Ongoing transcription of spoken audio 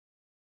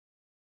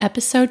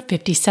Episode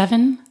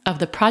 57 of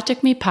the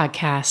Project Me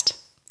podcast.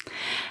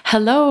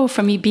 Hello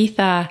from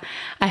Ibiza.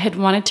 I had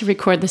wanted to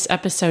record this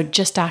episode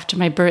just after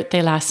my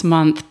birthday last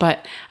month,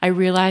 but I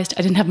realized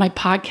I didn't have my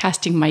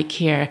podcasting mic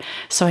here,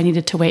 so I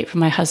needed to wait for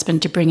my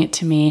husband to bring it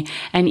to me.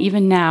 And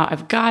even now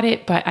I've got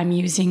it, but I'm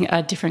using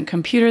a different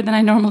computer than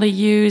I normally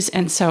use,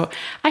 and so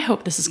I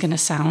hope this is going to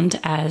sound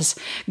as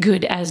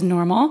good as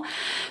normal.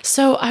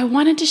 So I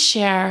wanted to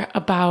share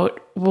about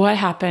what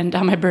happened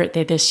on my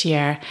birthday this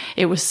year.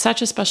 It was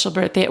such a special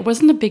birthday. It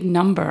wasn't a big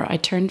number. I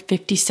turned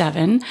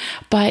 57,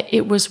 but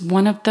it was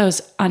one of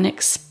those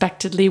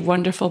unexpectedly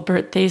wonderful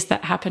birthdays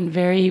that happened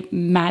very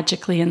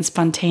magically and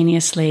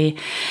spontaneously.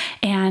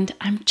 And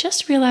I'm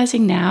just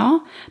realizing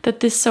now that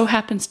this so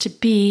happens to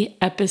be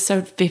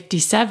episode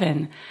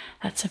 57.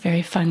 That's a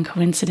very fun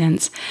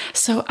coincidence.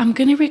 So I'm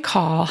going to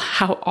recall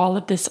how all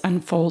of this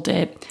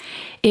unfolded.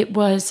 It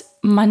was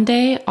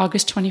Monday,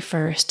 August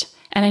 21st.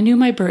 And I knew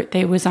my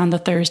birthday was on the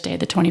Thursday,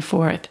 the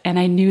 24th, and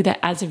I knew that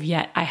as of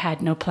yet, I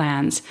had no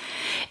plans.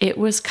 It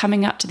was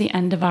coming up to the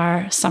end of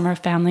our summer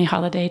family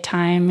holiday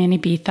time in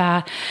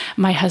Ibiza.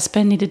 My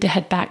husband needed to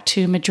head back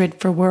to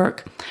Madrid for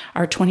work.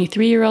 Our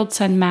 23-year-old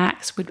son,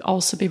 Max, would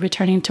also be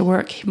returning to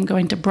work. Him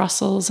going to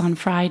Brussels on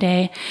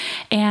Friday.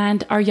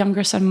 And our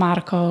younger son,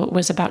 Marco,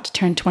 was about to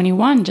turn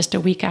 21 just a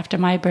week after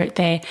my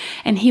birthday,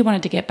 and he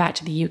wanted to get back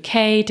to the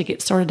UK to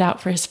get sorted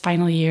out for his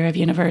final year of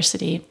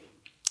university.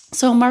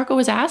 So Marco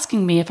was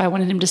asking me if I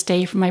wanted him to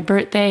stay for my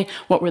birthday,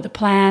 what were the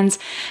plans,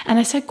 and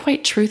I said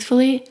quite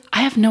truthfully, I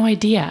have no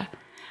idea.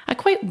 I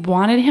quite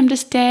wanted him to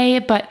stay,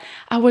 but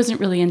I wasn't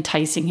really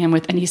enticing him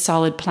with any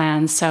solid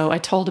plans, so I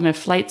told him if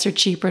flights are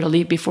cheaper to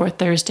leave before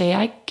Thursday,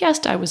 I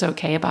guessed I was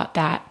okay about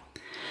that.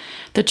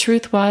 The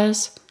truth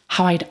was,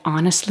 how I'd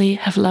honestly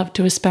have loved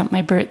to have spent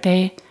my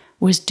birthday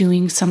was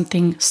doing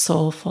something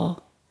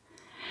soulful.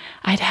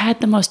 I'd had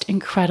the most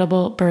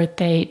incredible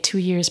birthday 2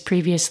 years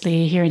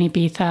previously here in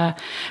Ibiza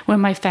when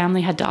my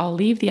family had to all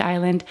leave the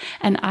island,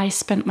 and I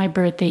spent my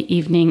birthday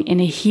evening in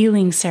a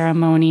healing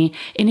ceremony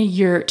in a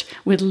yurt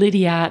with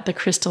Lydia, the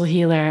crystal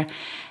healer.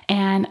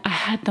 And I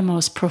had the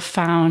most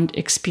profound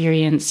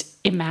experience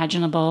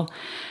imaginable.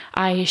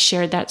 I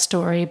shared that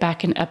story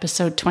back in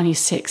episode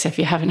 26 if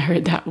you haven't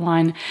heard that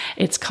one.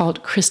 It's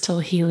called Crystal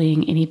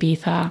Healing in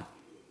Ibiza.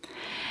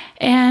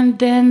 And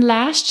then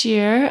last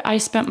year, I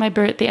spent my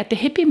birthday at the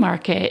hippie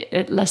market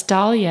at Las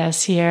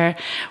Dahlias here,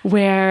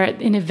 where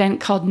an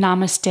event called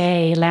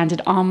Namaste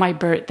landed on my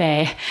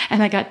birthday.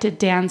 And I got to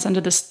dance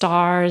under the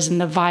stars,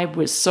 and the vibe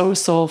was so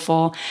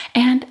soulful.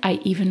 And I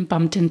even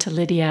bumped into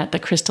Lydia, the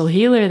crystal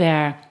healer,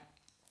 there.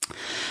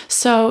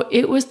 So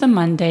it was the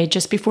Monday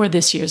just before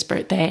this year's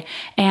birthday,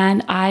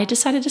 and I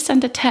decided to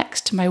send a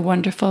text to my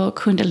wonderful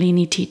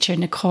Kundalini teacher,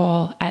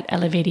 Nicole, at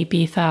Elevate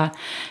Ibiza.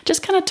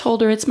 Just kind of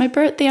told her it's my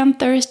birthday on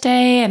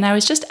Thursday, and I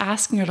was just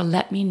asking her to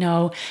let me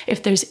know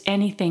if there's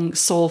anything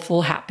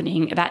soulful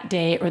happening that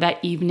day or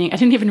that evening. I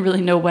didn't even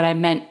really know what I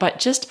meant, but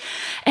just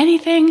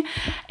anything.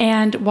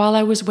 And while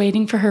I was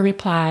waiting for her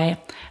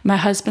reply, my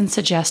husband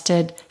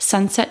suggested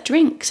sunset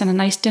drinks and a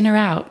nice dinner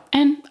out,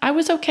 and I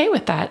was okay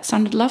with that. It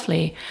sounded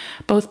lovely.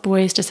 Both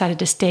boys decided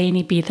to stay in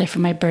Ibiza for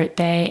my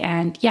birthday,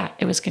 and yeah,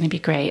 it was going to be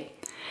great.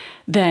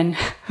 Then,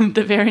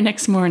 the very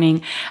next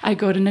morning, I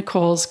go to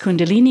Nicole's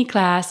Kundalini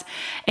class,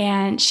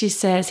 and she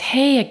says,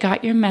 hey, I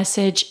got your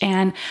message,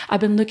 and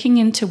I've been looking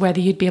into whether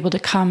you'd be able to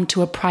come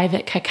to a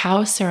private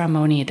cacao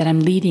ceremony that I'm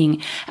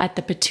leading at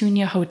the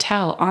Petunia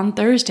Hotel on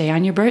Thursday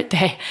on your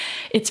birthday.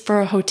 It's for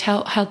a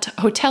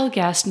hotel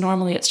guest.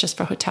 Normally, it's just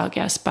for hotel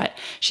guests, but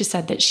she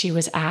said that she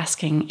was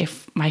asking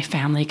if my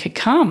family could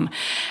come.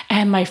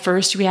 And my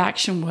first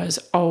reaction was,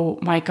 oh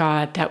my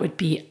God, that would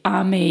be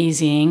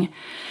amazing.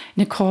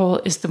 Nicole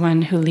is the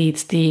one who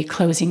leads the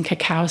closing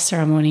cacao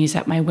ceremonies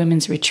at my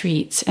women's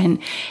retreats, and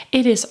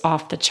it is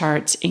off the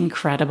charts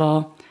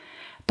incredible.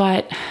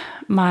 But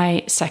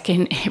my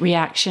second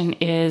reaction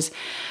is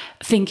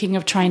thinking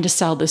of trying to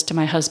sell this to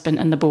my husband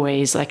and the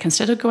boys. Like,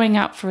 instead of going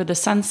out for the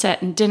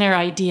sunset and dinner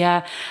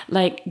idea,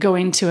 like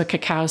going to a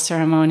cacao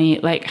ceremony,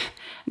 like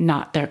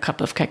not their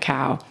cup of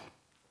cacao.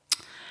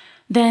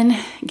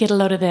 Then get a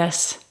load of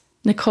this.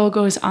 Nicole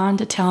goes on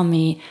to tell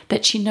me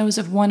that she knows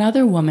of one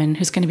other woman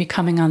who's going to be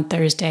coming on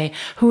Thursday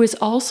who is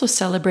also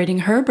celebrating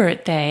her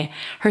birthday,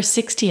 her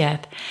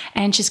 60th,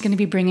 and she's going to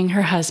be bringing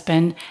her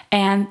husband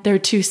and their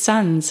 2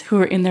 sons who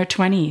are in their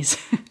 20s.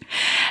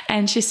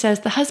 And she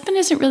says the husband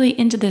isn't really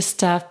into this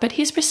stuff, but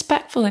he's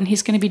respectful and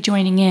he's going to be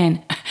joining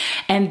in.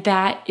 And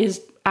that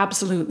is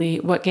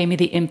absolutely what gave me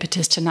the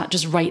impetus to not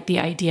just write the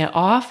idea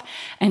off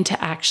and to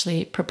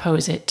actually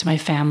propose it to my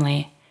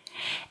family.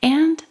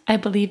 And I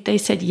believe they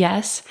said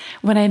yes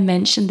when I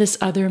mentioned this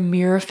other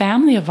mirror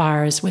family of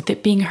ours, with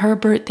it being her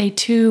birthday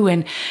too,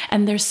 and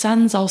their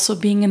sons also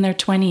being in their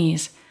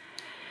 20s.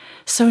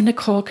 So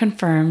Nicole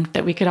confirmed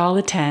that we could all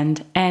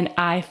attend, and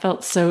I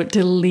felt so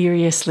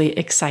deliriously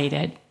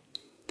excited.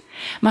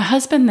 My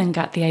husband then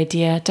got the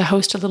idea to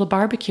host a little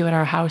barbecue at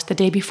our house the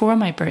day before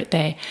my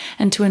birthday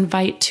and to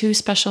invite 2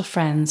 special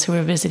friends who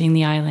were visiting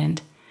the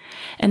island.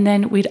 And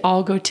then we'd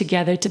all go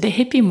together to the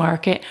hippie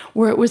market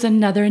where it was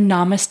another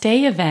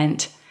Namaste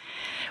event.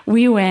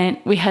 We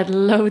went, we had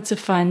loads of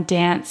fun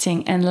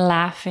dancing and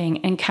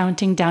laughing and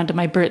counting down to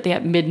my birthday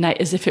at midnight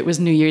as if it was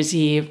New Year's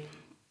Eve.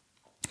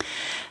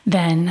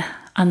 Then,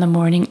 on the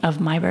morning of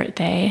my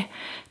birthday,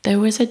 there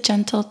was a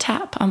gentle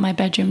tap on my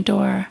bedroom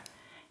door,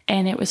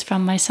 and it was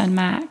from my son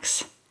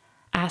Max,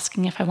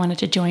 asking if I wanted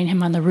to join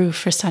him on the roof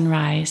for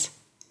sunrise.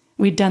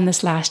 We'd done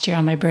this last year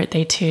on my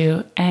birthday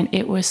too, and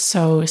it was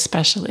so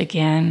special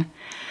again.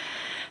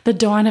 The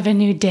dawn of a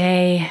new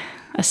day,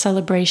 a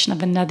celebration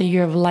of another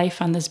year of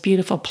life on this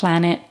beautiful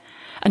planet,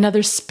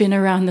 another spin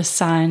around the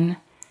sun.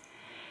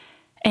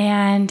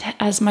 And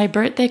as my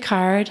birthday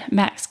card,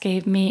 Max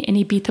gave me an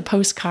Ibiza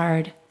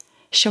postcard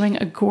showing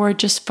a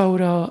gorgeous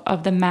photo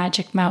of the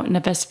magic mountain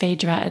of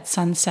Esvedra at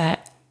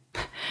sunset,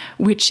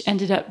 which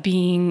ended up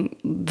being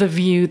the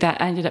view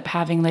that I ended up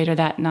having later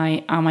that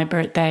night on my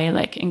birthday.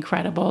 Like,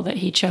 incredible that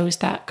he chose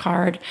that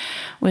card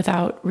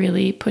without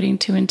really putting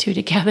two and two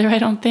together, I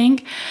don't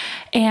think.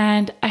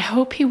 And I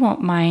hope he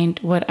won't mind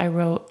what I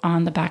wrote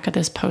on the back of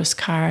this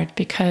postcard,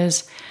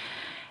 because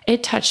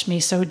it touched me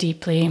so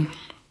deeply.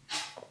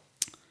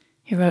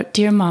 He wrote,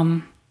 "Dear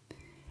Mom,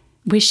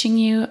 wishing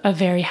you a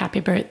very happy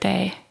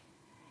birthday.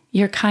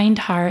 Your kind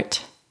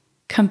heart,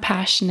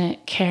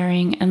 compassionate,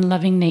 caring, and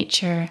loving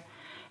nature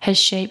has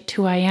shaped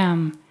who I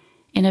am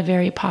in a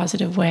very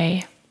positive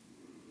way.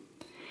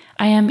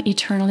 I am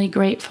eternally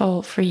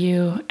grateful for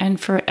you and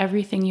for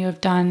everything you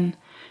have done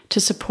to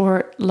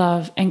support,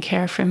 love, and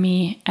care for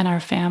me and our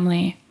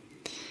family.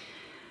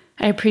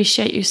 I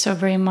appreciate you so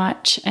very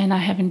much, and I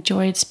have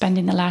enjoyed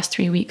spending the last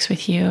 3 weeks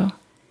with you.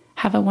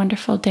 Have a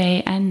wonderful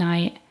day and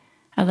night.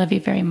 I love you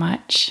very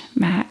much,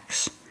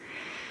 Max."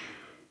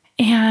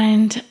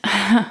 And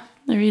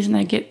the reason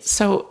I get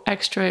so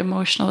extra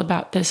emotional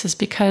about this is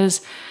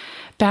because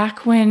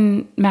back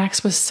when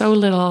Max was so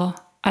little,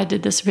 I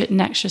did this written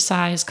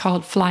exercise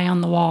called Fly on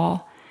the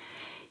Wall.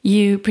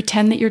 You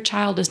pretend that your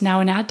child is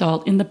now an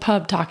adult in the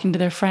pub talking to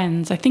their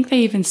friends. I think they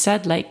even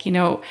said, like,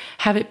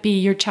 have it be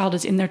your child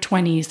is in their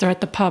 20s. They're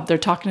at the pub. They're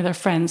talking to their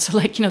friends. So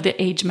the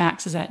age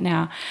Max is at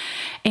now.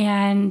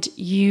 And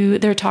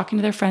they're talking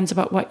to their friends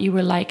about what you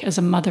were like as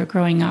a mother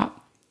growing up.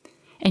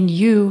 And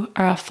you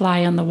are a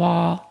fly on the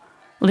wall,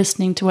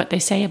 listening to what they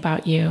say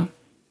about you.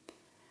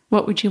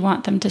 What would you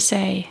want them to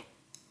say?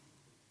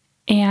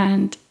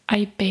 And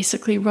I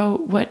basically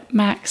wrote what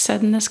Max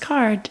said in this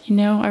card.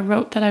 I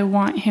wrote that I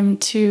want him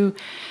to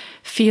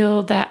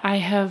feel that I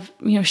have,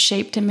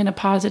 shaped him in a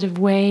positive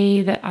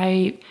way, that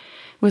I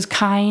was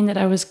kind, that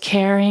I was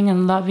caring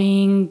and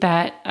loving,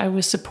 that I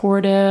was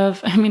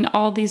supportive. I mean,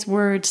 all these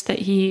words that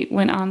he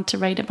went on to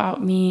write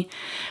about me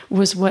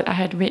was what I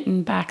had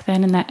written back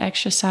then in that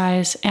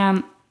exercise.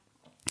 And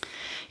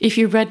if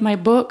you read my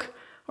book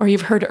or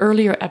you've heard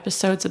earlier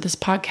episodes of this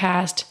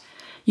podcast,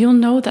 you'll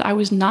know that I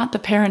was not the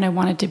parent I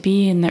wanted to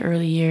be in the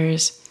early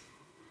years.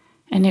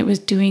 And it was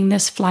doing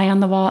this fly on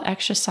the wall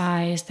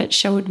exercise that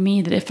showed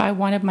me that if I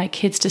wanted my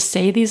kids to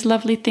say these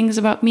lovely things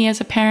about me as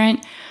a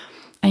parent,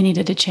 I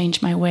needed to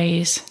change my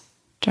ways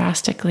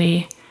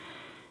drastically.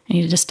 I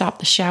needed to stop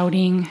the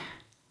shouting,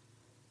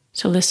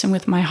 to listen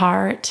with my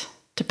heart,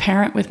 to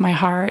parent with my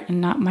heart and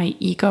not my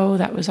ego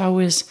that was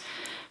always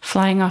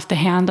flying off the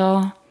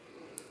handle.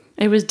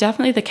 It was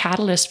definitely the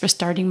catalyst for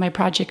starting my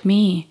Project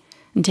Me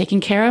and taking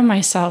care of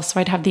myself so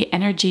I'd have the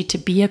energy to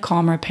be a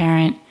calmer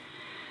parent.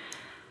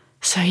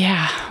 So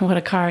yeah, what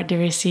a card to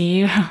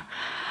receive.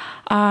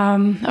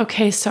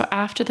 Okay, so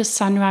after the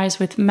sunrise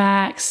with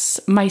Max,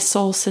 my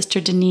soul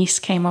sister Denise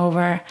came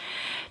over.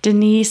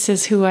 Denise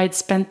is who I'd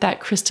spent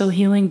that crystal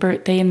healing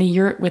birthday in the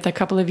yurt with a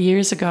couple of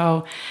years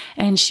ago.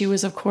 And she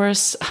was, of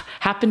course,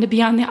 happened to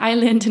be on the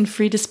island and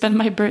free to spend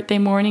my birthday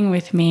morning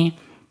with me.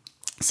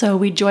 So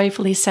we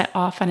joyfully set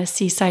off on a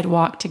seaside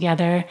walk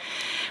together.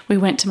 We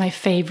went to my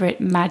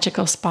favorite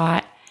magical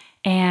spot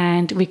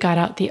and we got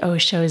out the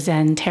Osho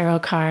Zen tarot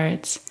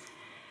cards.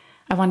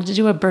 I wanted to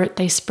do a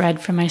birthday spread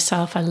for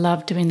myself. I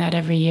love doing that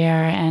every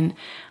year. And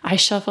I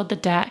shuffled the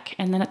deck.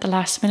 And then at the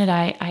last minute,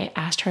 I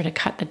asked her to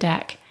cut the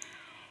deck.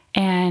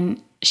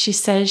 And she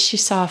says she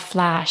saw a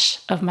flash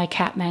of my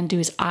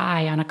Kathmandu's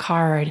eye on a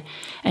card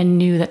and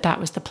knew that that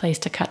was the place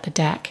to cut the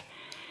deck.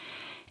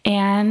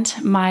 And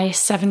my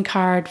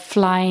 7-card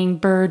flying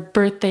bird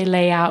birthday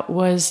layout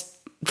was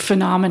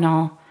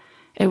phenomenal.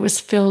 It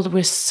was filled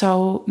with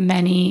so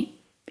many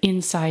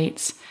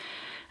insights.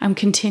 I'm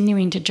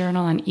continuing to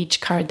journal on each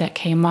card that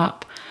came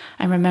up.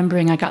 I'm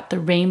remembering I got the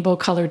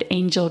rainbow-colored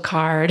angel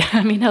card.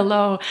 I mean,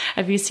 hello,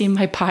 have you seen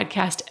my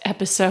podcast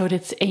episode?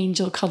 It's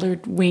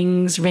angel-colored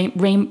wings,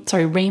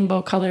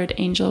 rainbow-colored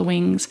angel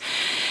wings.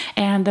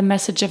 And the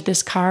message of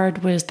this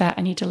card was that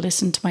I need to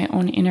listen to my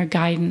own inner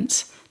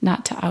guidance,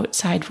 not to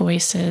outside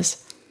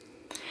voices.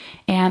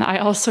 And I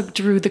also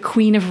drew the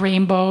Queen of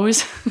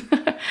Rainbows.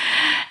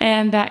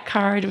 And that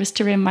card was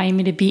to remind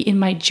me to be in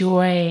my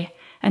joy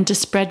and to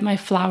spread my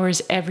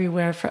flowers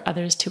everywhere for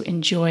others to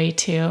enjoy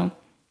too.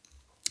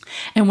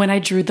 And when I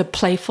drew the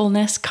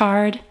playfulness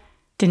card,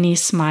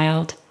 Denise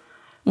smiled.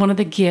 One of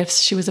the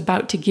gifts she was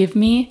about to give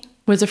me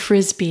was a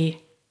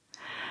frisbee,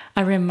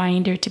 a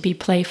reminder to be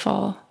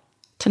playful,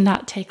 to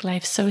not take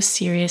life so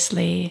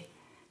seriously,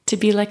 to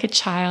be like a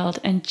child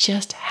and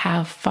just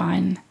have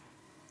fun.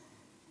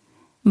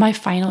 My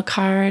final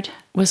card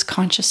was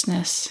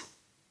consciousness,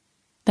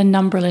 the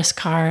numberless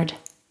card,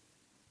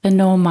 the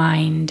no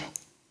mind,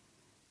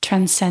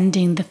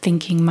 transcending the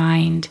thinking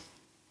mind.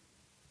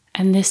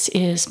 And this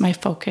is my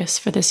focus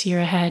for this year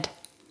ahead.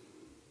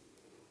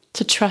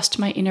 To trust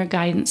my inner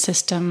guidance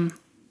system,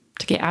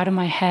 to get out of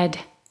my head,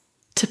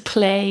 to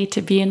play,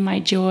 to be in my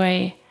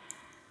joy.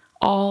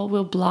 All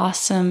will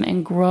blossom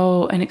and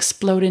grow and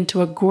explode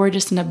into a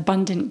gorgeous and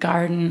abundant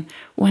garden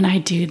when I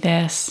do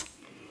this.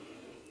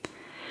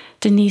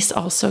 Denise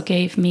also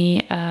gave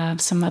me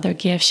some other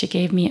gifts. She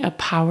gave me a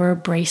power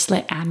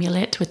bracelet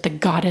amulet with the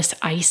goddess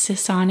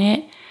Isis on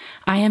it.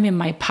 I am in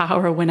my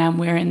power when I'm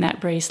wearing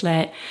that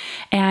bracelet.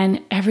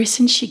 And ever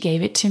since she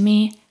gave it to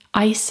me,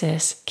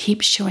 Isis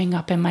keeps showing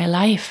up in my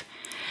life.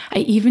 I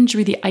even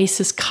drew the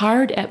Isis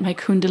card at my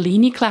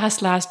Kundalini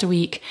class last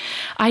week.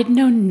 I'd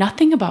known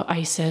nothing about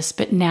Isis,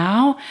 but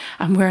now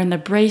I'm wearing the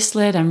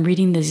bracelet. I'm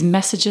reading these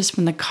messages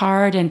from the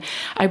card, and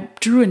I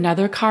drew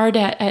another card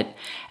at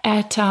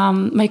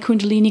my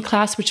Kundalini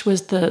class, which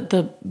was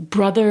the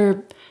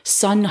brother,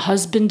 son,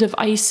 husband of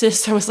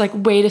Isis. I was like,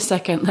 wait a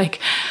second, like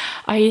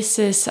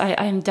Isis,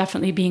 I'm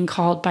definitely being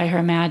called by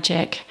her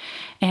magic.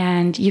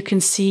 And you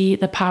can see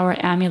the Power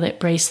Amulet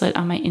bracelet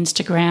on my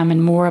Instagram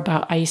and more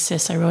about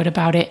Isis. I wrote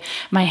about it.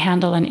 My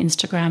handle on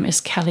Instagram is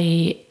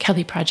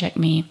Kelly Project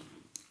Me.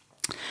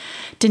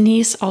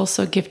 Denise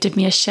also gifted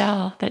me a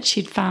shell that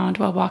she'd found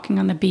while walking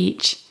on the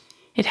beach.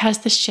 It has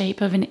the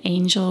shape of an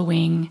angel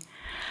wing.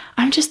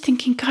 I'm just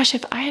thinking, gosh,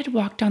 if I had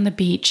walked on the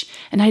beach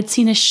and I'd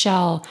seen a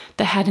shell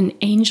that had an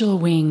angel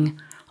wing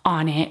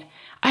on it,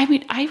 I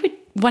would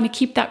want to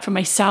keep that for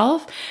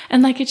myself.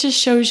 And like, it just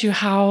shows you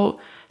how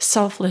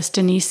selfless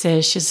Denise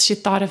is. She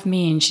thought of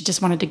me and she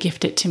just wanted to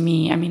gift it to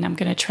me. I mean, I'm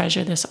going to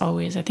treasure this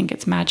always. I think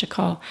it's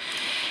magical.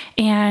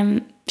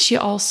 And she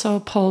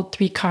also pulled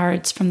 3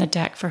 cards from the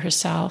deck for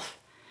herself.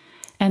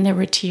 And there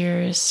were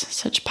tears,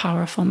 such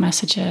powerful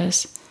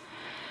messages.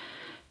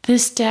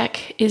 This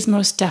deck is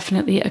most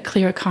definitely a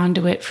clear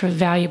conduit for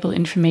valuable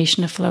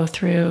information to flow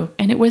through.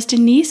 And it was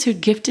Denise who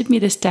gifted me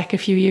this deck a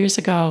few years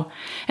ago.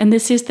 And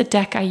this is the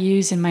deck I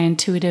use in my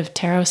intuitive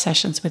tarot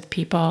sessions with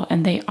people,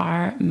 and they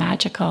are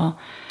magical.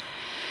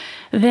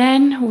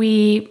 Then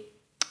we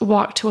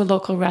walked to a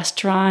local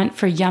restaurant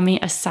for yummy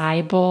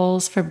acai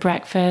bowls for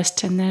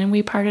breakfast, and then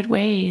we parted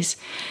ways.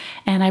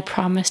 And I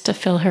promised to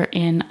fill her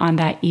in on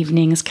that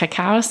evening's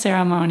cacao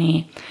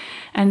ceremony.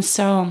 And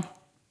so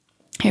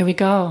here we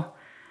go.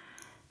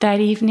 That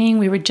evening,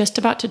 we were just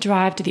about to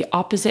drive to the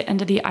opposite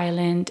end of the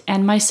island,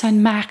 and my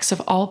son Max,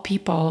 of all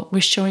people,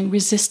 was showing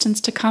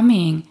resistance to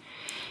coming.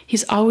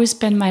 He's always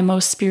been my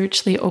most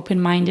spiritually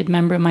open-minded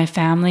member of my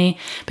family,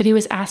 but he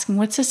was asking,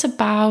 what's this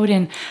about?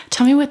 And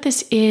tell me what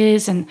this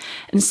is, and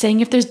saying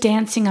if there's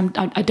dancing,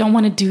 I don't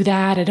want to do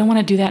that. I don't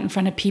want to do that in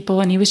front of people.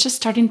 And he was just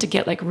starting to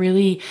get like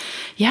really,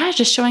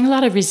 just showing a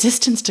lot of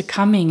resistance to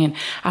coming. And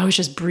I was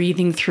just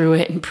breathing through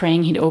it and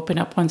praying he'd open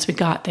up once we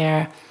got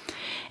there.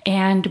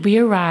 And we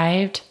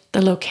arrived.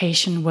 The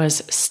location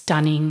was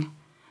stunning.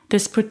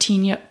 This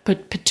Petunia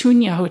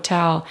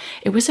Hotel,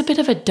 it was a bit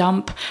of a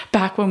dump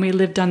back when we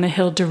lived on the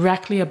hill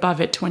directly above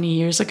it 20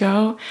 years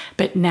ago,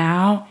 but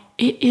now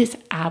it is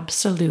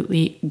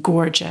absolutely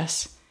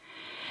gorgeous.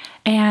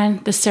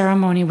 And the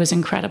ceremony was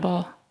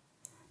incredible.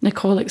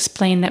 Nicole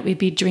explained that we'd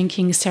be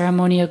drinking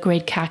ceremonial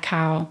grade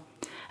cacao,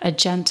 a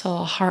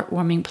gentle,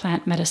 heartwarming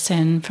plant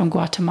medicine from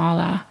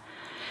Guatemala.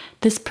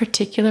 This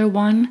particular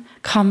one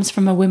comes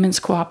from a women's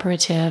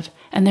cooperative,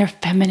 and their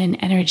feminine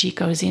energy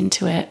goes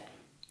into it.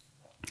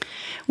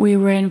 We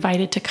were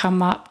invited to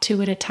come up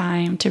 2 at a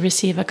time to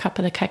receive a cup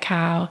of the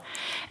cacao,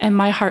 and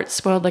my heart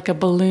swelled like a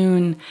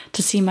balloon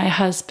to see my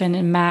husband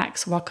and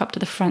Max walk up to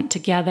the front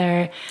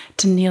together,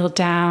 to kneel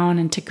down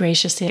and to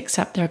graciously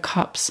accept their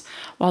cups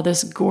while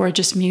this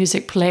gorgeous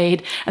music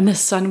played and the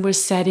sun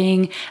was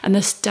setting and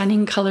the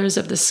stunning colors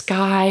of the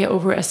sky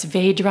over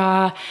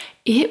Esvedra.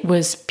 It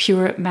was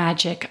pure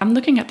magic. I'm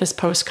looking at this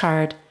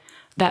postcard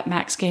that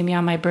Max gave me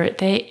on my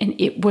birthday, and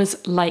it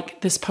was like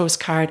this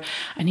postcard.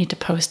 I need to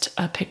post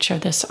a picture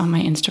of this on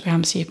my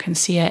Instagram so you can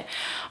see it.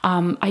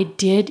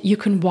 You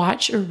can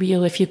watch a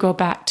reel if you go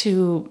back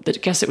to, I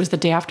guess it was the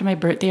day after my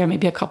birthday or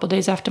maybe a couple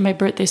days after my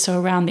birthday,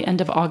 so around the end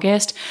of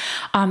August.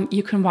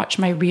 You can watch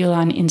my reel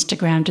on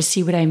Instagram to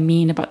see what I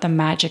mean about the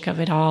magic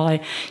of it all.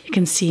 You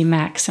can see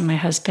Max and my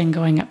husband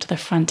going up to the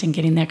front and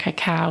getting their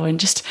cacao, and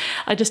just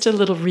a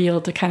little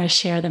reel to kind of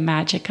share the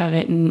magic of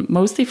it, and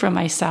mostly for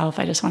myself.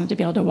 I just wanted to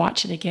be able to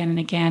watch it again and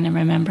again and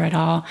remember it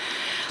all.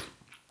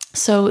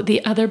 So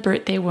the other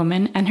birthday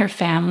woman and her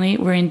family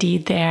were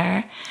indeed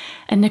there,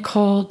 and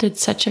Nicole did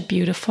such a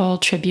beautiful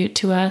tribute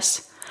to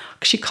us,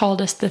 she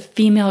called us the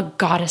female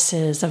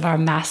goddesses of our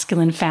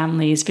masculine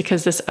families,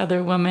 because this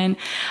other woman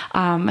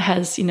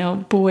has,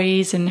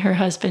 boys, and her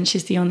husband,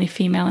 she's the only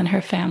female in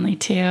her family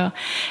too.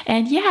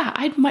 And yeah,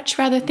 I'd much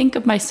rather think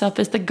of myself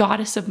as the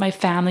goddess of my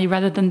family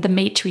rather than the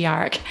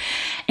matriarch.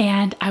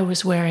 And I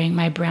was wearing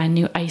my brand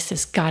new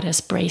Isis goddess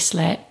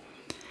bracelet.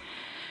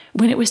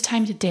 When it was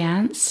time to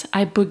dance,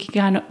 I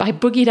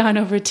boogied on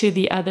over to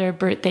the other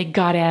birthday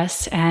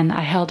goddess, and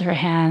I held her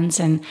hands,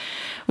 and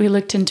we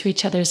looked into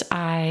each other's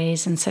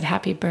eyes and said,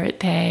 "Happy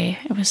birthday."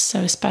 It was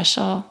so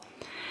special.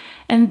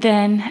 And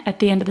then at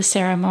the end of the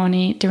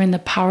ceremony, during the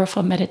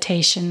powerful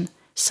meditation,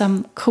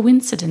 some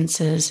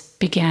coincidences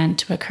began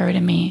to occur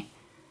to me.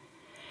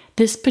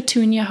 This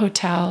Petunia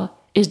Hotel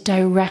is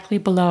directly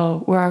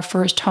below where our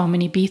first home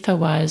in Ibiza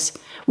was,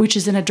 which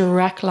is in a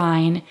direct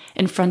line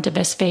in front of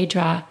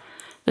Esvedra,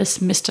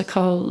 this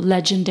mystical,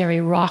 legendary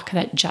rock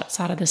that juts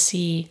out of the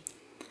sea.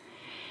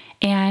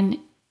 And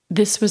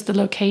this was the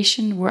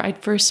location where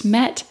I'd first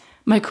met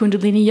my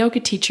Kundalini yoga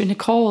teacher,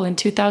 Nicole, in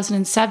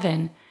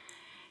 2007.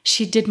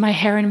 She did my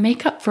hair and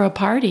makeup for a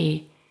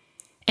party.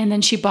 And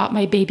then she bought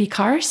my baby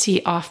car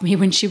seat off me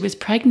when she was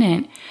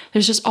pregnant.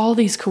 There's just all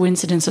these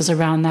coincidences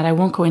around that. I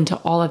won't go into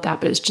all of that,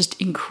 but it's just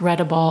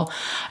incredible.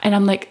 And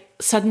I'm like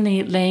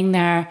suddenly laying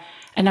there,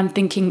 and I'm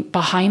thinking,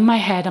 behind my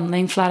head, I'm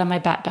laying flat on my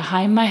back.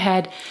 Behind my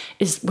head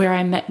is where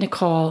I met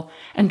Nicole.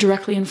 And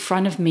directly in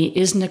front of me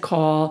is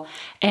Nicole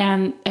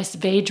and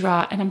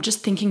Esvedra. And I'm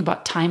just thinking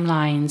about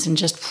timelines, and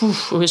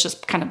it was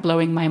just kind of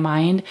blowing my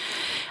mind.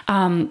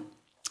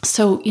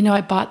 So,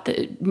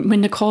 when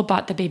Nicole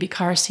bought the baby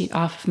car seat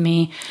off of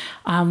me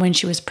when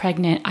she was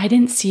pregnant, I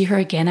didn't see her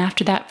again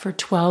after that for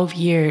 12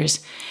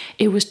 years.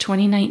 It was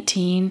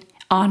 2019.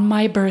 On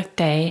my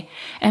birthday,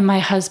 and my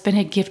husband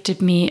had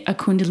gifted me a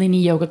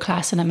Kundalini yoga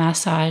class and a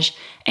massage,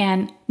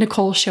 and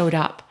Nicole showed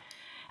up.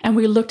 And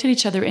we looked at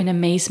each other in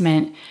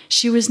amazement.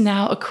 She was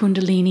now a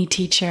Kundalini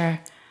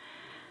teacher.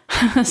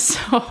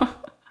 So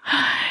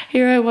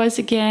here I was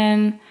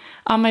again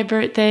on my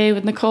birthday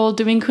with Nicole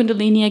doing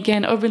Kundalini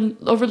again,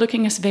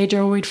 overlooking Esvedra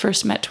where we'd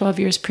first met 12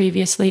 years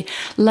previously.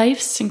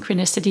 Life's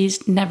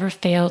synchronicities never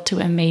fail to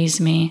amaze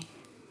me.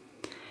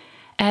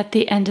 At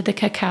the end of the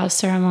cacao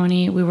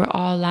ceremony, we were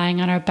all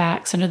lying on our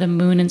backs under the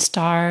moon and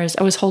stars.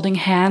 I was holding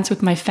hands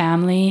with my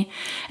family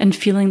and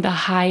feeling the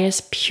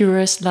highest,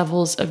 purest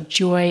levels of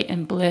joy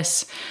and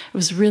bliss. It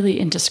was really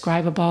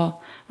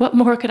indescribable. What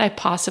more could I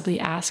possibly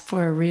ask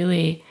for,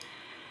 really?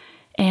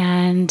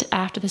 And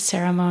after the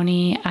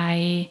ceremony,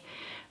 I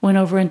went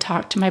over and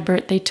talked to my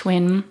birthday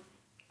twin,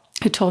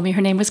 who told me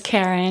her name was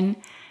Karen,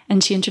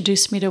 and she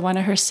introduced me to one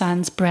of her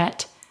sons,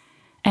 Brett.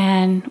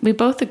 And we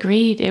both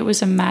agreed it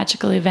was a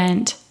magical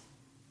event.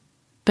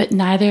 But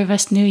neither of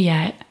us knew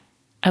yet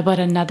about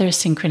another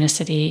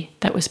synchronicity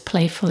that was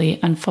playfully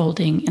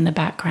unfolding in the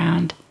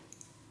background.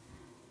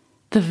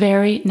 The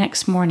very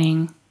next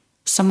morning,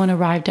 someone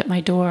arrived at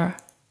my door.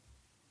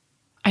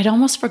 I'd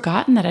almost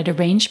forgotten that I'd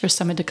arranged for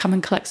someone to come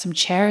and collect some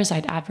chairs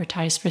I'd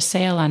advertised for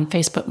sale on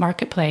Facebook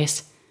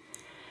Marketplace.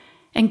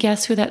 And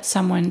guess who that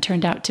someone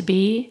turned out to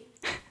be?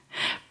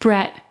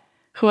 Brett,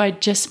 who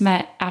I'd just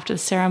met after the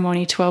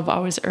ceremony 12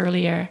 hours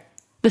earlier,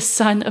 the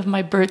son of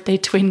my birthday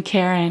twin,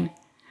 Karen.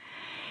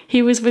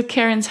 He was with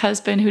Karen's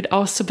husband, who'd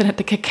also been at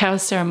the cacao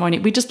ceremony.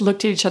 We just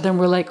looked at each other and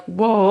were like,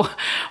 whoa,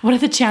 what are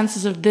the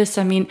chances of this?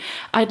 I mean,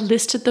 I'd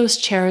listed those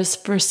chairs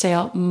for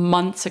sale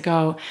months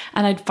ago,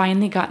 and I'd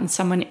finally gotten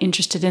someone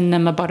interested in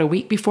them about a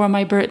week before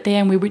my birthday,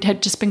 and we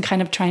had just been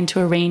kind of trying to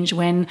arrange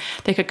when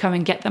they could come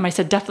and get them. I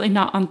said, definitely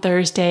not on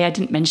Thursday. I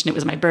didn't mention it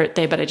was my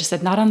birthday, but I just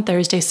said, not on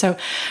Thursday. So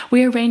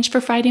we arranged for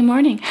Friday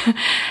morning.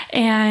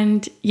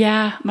 And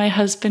yeah, my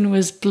husband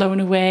was blown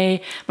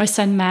away. My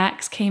son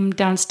Max came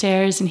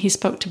downstairs and he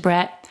spoke to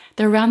Brett.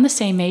 They're around the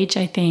same age,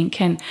 I think,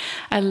 and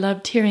I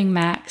loved hearing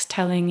Max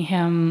telling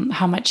him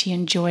how much he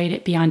enjoyed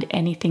it beyond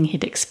anything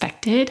he'd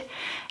expected,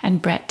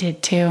 and Brett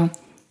did too.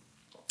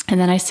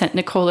 And then I sent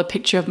Nicole a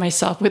picture of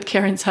myself with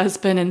Karen's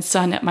husband and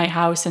son at my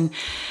house, and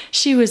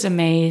she was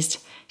amazed.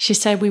 She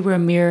said we were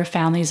mirror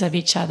families of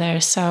each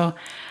other, so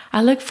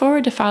I look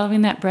forward to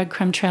following that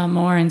breadcrumb trail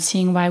more and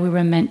seeing why we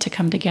were meant to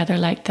come together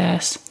like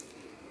this.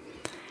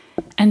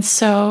 And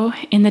so,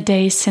 in the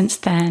days since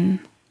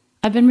then,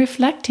 I've been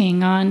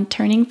reflecting on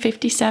turning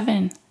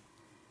 57.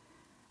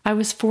 I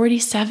was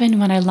 47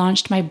 when I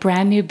launched my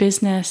brand new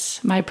business,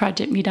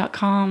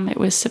 myprojectme.com. It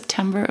was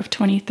September of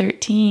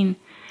 2013.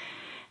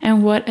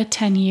 And what a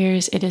 10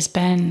 years it has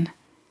been.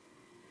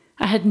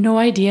 I had no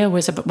idea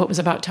what was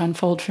about to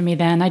unfold for me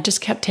then. I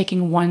just kept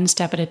taking one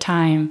step at a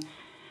time.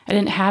 I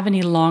didn't have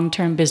any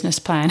long-term business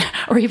plan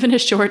or even a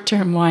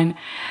short-term one.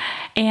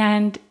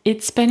 And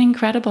it's been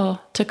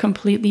incredible to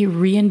completely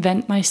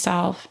reinvent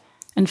myself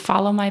and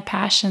follow my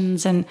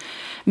passions and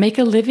make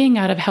a living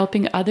out of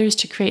helping others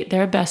to create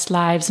their best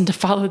lives and to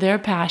follow their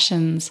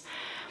passions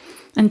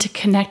and to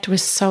connect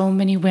with so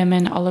many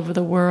women all over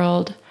the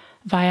world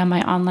via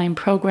my online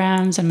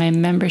programs and my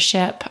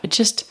membership.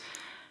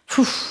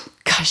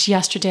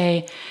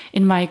 Yesterday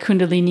in my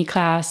Kundalini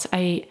class,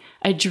 I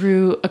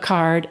drew a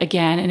card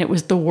again, and it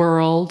was the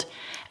world.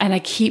 And I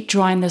keep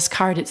drawing this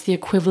card. It's the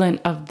equivalent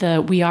of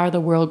the We Are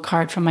the World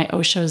card from my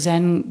Osho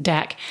Zen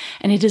deck.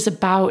 And it is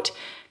about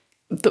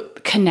the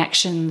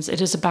connections.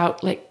 It is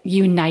about like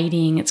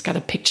uniting. It's got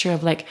a picture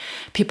of like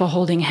people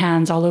holding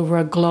hands all over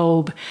a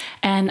globe.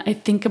 And I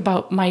think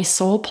about my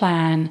soul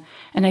plan,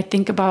 and I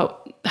think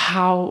about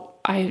how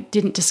I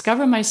didn't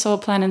discover my soul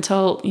plan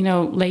until,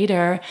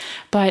 later,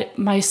 but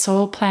my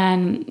soul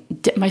plan,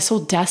 my soul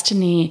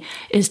destiny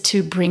is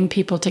to bring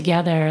people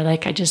together,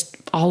 like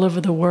all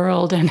over the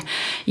world. And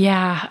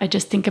yeah, I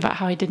just think about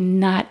how I did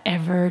not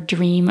ever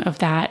dream of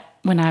that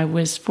when I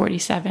was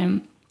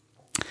 47.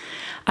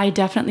 I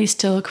definitely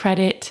still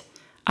credit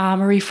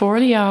Marie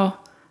Forleo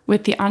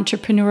with the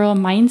entrepreneurial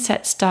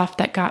mindset stuff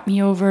that got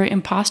me over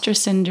imposter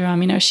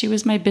syndrome. She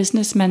was my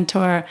business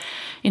mentor.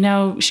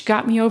 She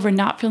got me over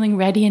not feeling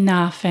ready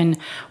enough and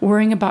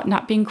worrying about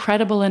not being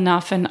credible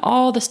enough and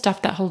all the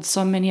stuff that holds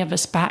so many of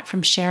us back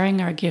from sharing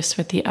our gifts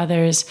with the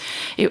others.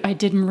 I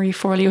did Marie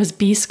Forleo's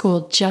B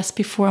School just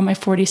before my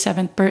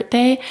 47th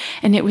birthday.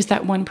 And it was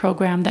that one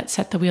program that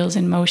set the wheels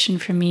in motion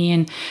for me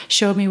and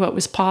showed me what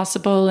was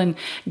possible and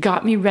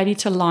got me ready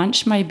to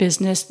launch my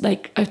business.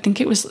 Like, I think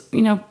it was,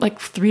 like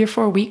 3 or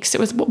 4 weeks. It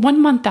was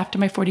 1 month after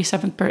my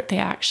 47th birthday,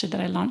 actually,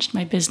 that I launched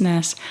my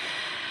business.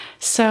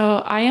 So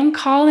I am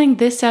calling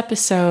this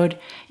episode,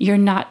 You're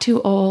Not Too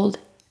Old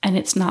and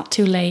It's Not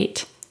Too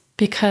Late,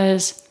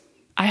 because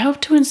I hope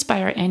to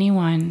inspire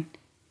anyone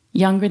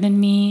younger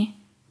than me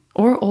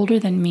or older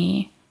than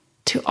me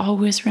to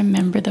always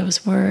remember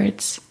those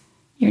words.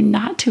 You're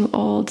not too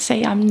old.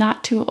 Say, I'm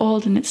not too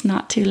old and it's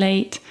not too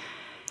late.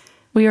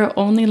 We are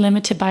only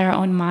limited by our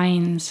own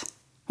minds,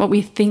 what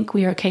we think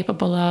we are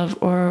capable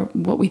of or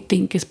what we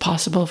think is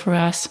possible for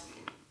us.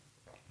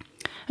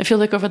 I feel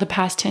like over the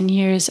past 10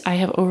 years, I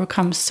have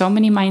overcome so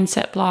many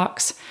mindset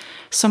blocks,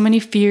 so many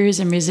fears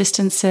and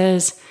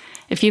resistances.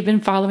 If you've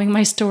been following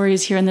my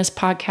stories here in this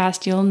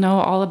podcast, you'll know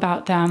all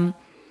about them.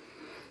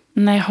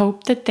 And I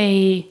hope that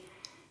they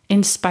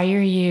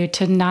inspire you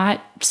to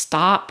not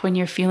stop when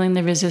you're feeling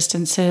the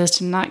resistances,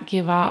 to not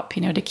give up,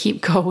 to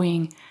keep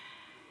going.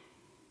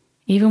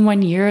 Even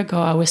 1 year ago,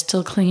 I was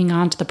still clinging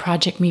on to the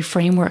Project Me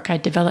framework I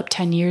developed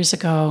 10 years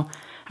ago.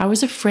 I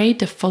was afraid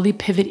to fully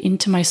pivot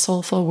into my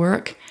soulful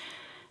work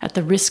at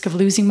the risk of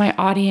losing my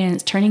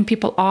audience, turning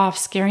people off,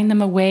 scaring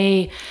them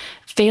away,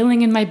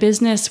 failing in my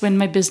business when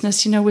my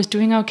business, was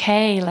doing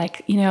okay.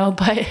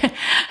 But I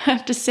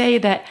have to say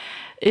that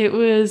it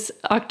was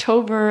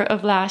October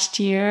of last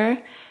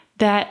year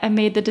that I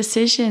made the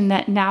decision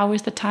that now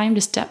is the time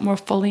to step more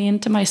fully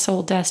into my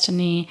soul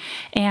destiny.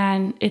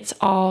 And it's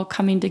all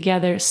coming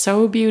together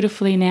so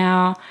beautifully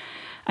now.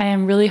 I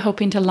am really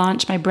hoping to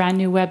launch my brand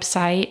new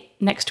website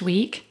next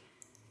week.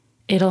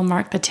 It'll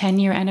mark the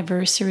 10-year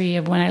anniversary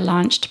of when I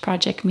launched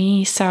Project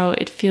Me. So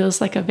it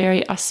feels like a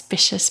very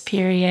auspicious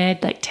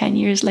period, like 10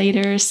 years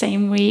later,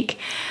 same week.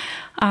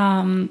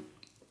 The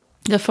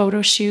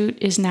photo shoot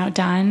is now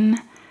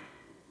done.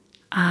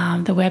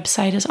 The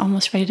website is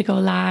almost ready to go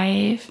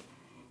live.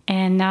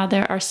 And now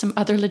there are some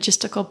other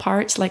logistical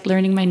parts, like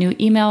learning my new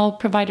email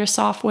provider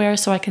software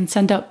so I can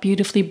send out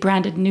beautifully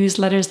branded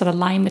newsletters that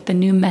align with the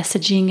new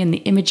messaging and the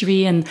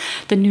imagery and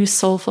the new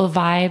soulful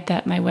vibe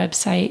that my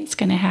website is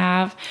going to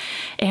have.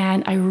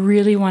 And I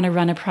really want to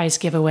run a prize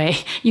giveaway.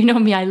 You know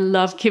me, I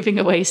love giving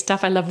away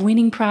stuff. I love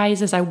winning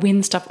prizes. I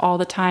win stuff all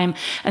the time.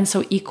 And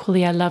so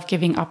equally, I love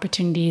giving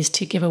opportunities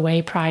to give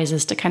away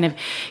prizes, to kind of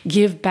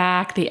give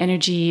back the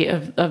energy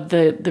of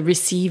the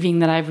receiving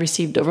that I've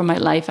received over my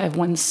life. I've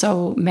won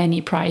so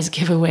many prize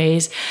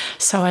giveaways.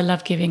 So I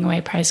love giving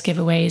away prize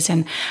giveaways.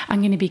 And I'm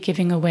going to be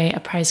giving away a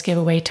prize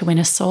giveaway to win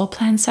a soul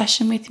plan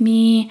session with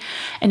me,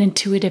 an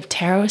intuitive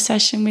tarot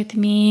session with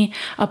me,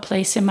 a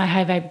place in my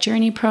High Vibe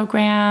Journey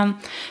program.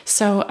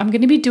 So I'm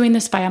going to be doing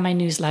this via my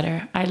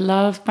newsletter. I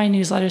love my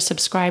newsletter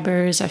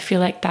subscribers. I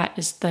feel like that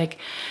is like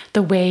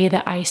the way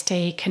that I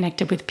stay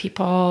connected with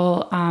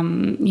people.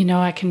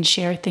 I can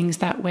share things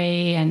that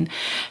way, and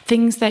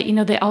things that,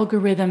 the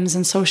algorithms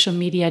and social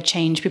media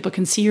change. People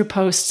can see your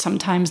posts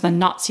sometimes, then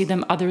not see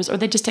them others, or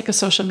they just take a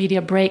social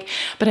media break.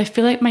 But I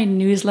feel like my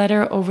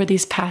newsletter over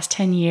these past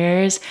 10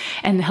 years,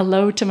 and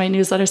hello to my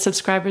newsletter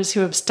subscribers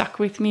who have stuck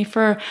with me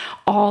for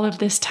all of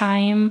this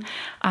time.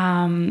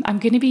 I'm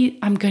going to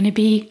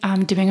be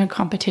doing a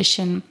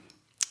competition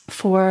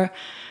for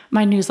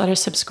my newsletter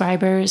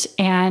subscribers,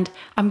 and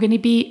I'm going to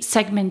be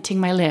segmenting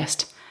my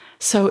list.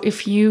 So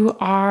if you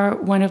are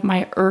one of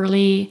my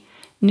early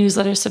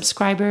newsletter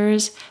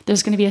subscribers,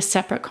 there's going to be a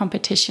separate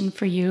competition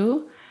for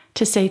you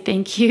to say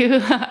thank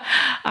you.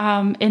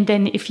 And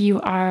then if you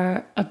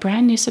are a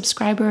brand new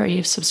subscriber or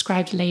you've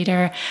subscribed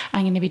later,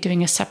 I'm going to be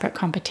doing a separate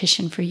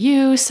competition for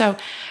you. So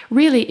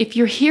really, if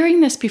you're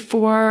hearing this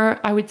before,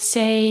 I would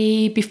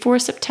say before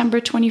September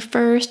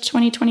 21st,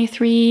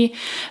 2023,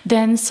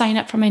 then sign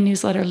up for my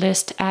newsletter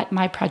list at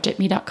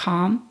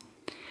myprojectme.com.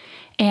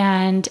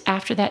 And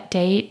after that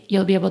date,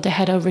 you'll be able to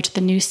head over to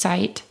the new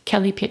site,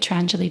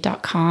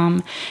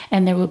 kellypietrangeli.com,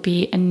 and there will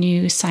be a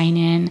new sign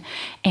in.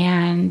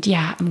 And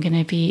yeah,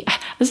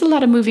 there's a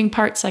lot of moving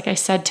parts, like I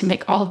said, to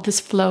make all of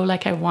this flow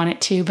like I want it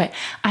to, but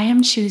I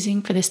am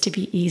choosing for this to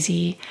be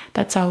easy.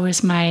 That's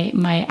always my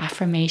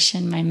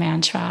affirmation, my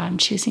mantra. I'm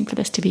choosing for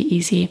this to be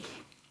easy.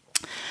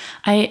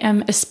 I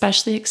am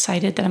especially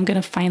excited that I'm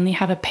going to finally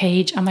have a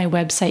page on my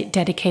website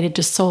dedicated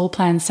to soul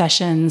plan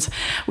sessions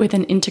with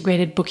an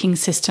integrated booking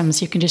system.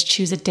 So you can just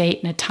choose a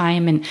date and a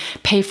time and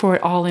pay for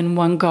it all in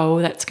one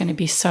go. That's going to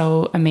be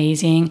so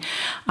amazing.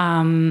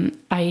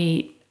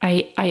 I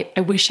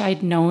wish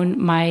I'd known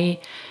my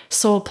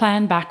soul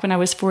plan back when I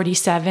was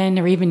 47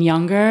 or even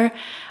younger.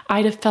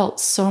 I'd have felt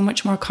so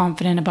much more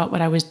confident about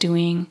what I was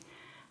doing.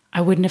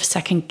 I wouldn't have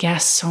second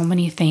guessed so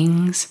many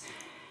things.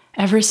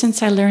 Ever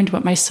since I learned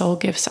what my soul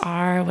gifts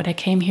are, what I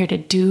came here to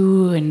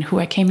do, and who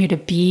I came here to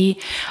be,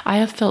 I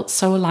have felt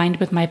so aligned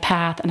with my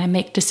path, and I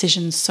make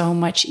decisions so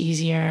much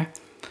easier.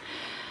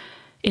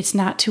 It's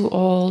not too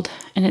old,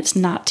 and it's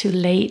not too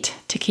late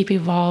to keep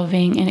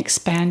evolving and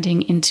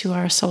expanding into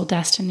our soul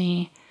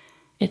destiny.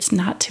 It's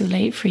not too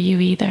late for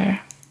you either.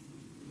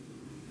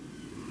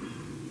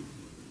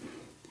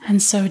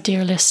 And so,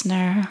 dear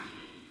listener,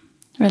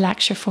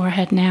 relax your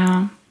forehead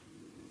now.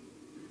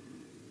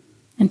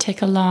 And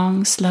take a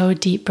long, slow,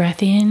 deep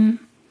breath in.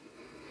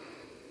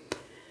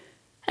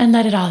 And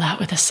let it all out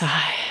with a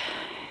sigh.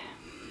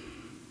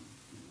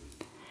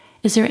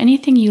 Is there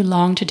anything you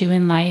long to do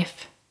in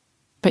life,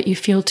 but you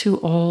feel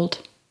too old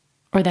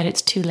or that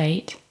it's too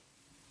late?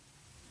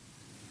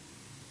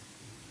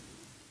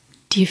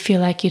 Do you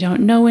feel like you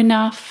don't know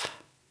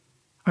enough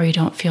or you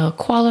don't feel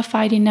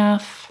qualified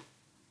enough?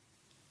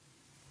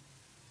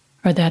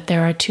 Or that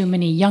there are too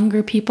many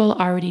younger people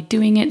already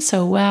doing it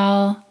so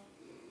well?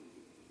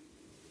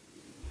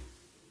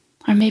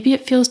 Or maybe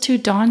it feels too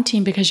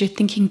daunting because you're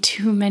thinking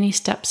too many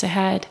steps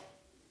ahead.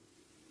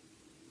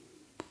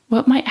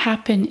 What might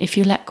happen if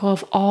you let go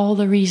of all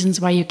the reasons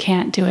why you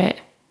can't do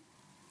it?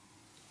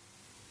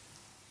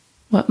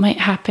 What might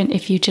happen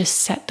if you just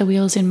set the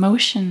wheels in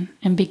motion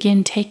and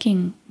begin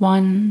taking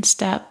one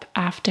step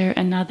after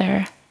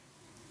another?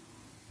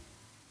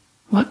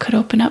 What could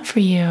open up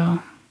for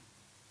you?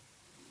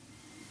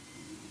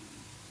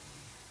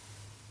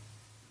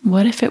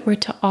 What if it were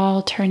to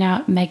all turn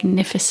out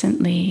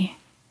magnificently?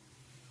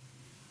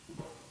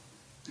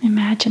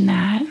 Imagine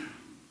that.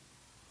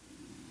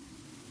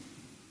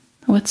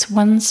 What's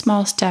one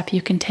small step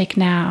you can take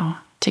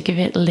now to give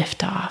it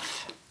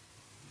liftoff?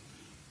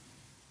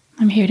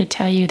 I'm here to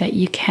tell you that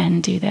you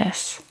can do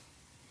this.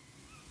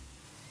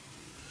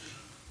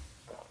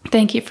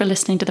 Thank you for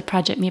listening to the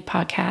Project Me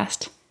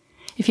podcast.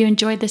 If you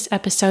enjoyed this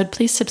episode,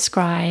 please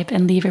subscribe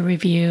and leave a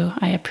review.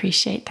 I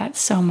appreciate that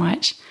so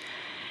much.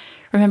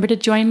 Remember to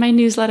join my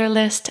newsletter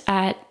list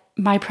at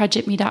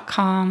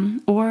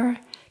myprojectme.com or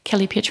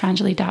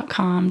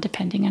kellypietrangeli.com,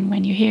 depending on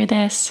when you hear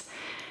this.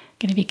 I'm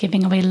going to be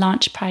giving away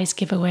launch prize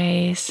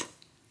giveaways.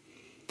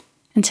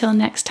 Until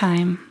next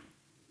time,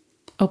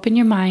 open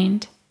your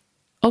mind,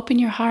 open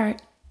your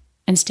heart,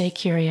 and stay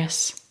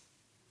curious.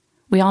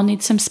 We all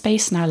need some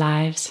space in our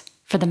lives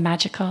for the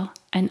magical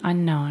and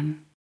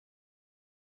unknown.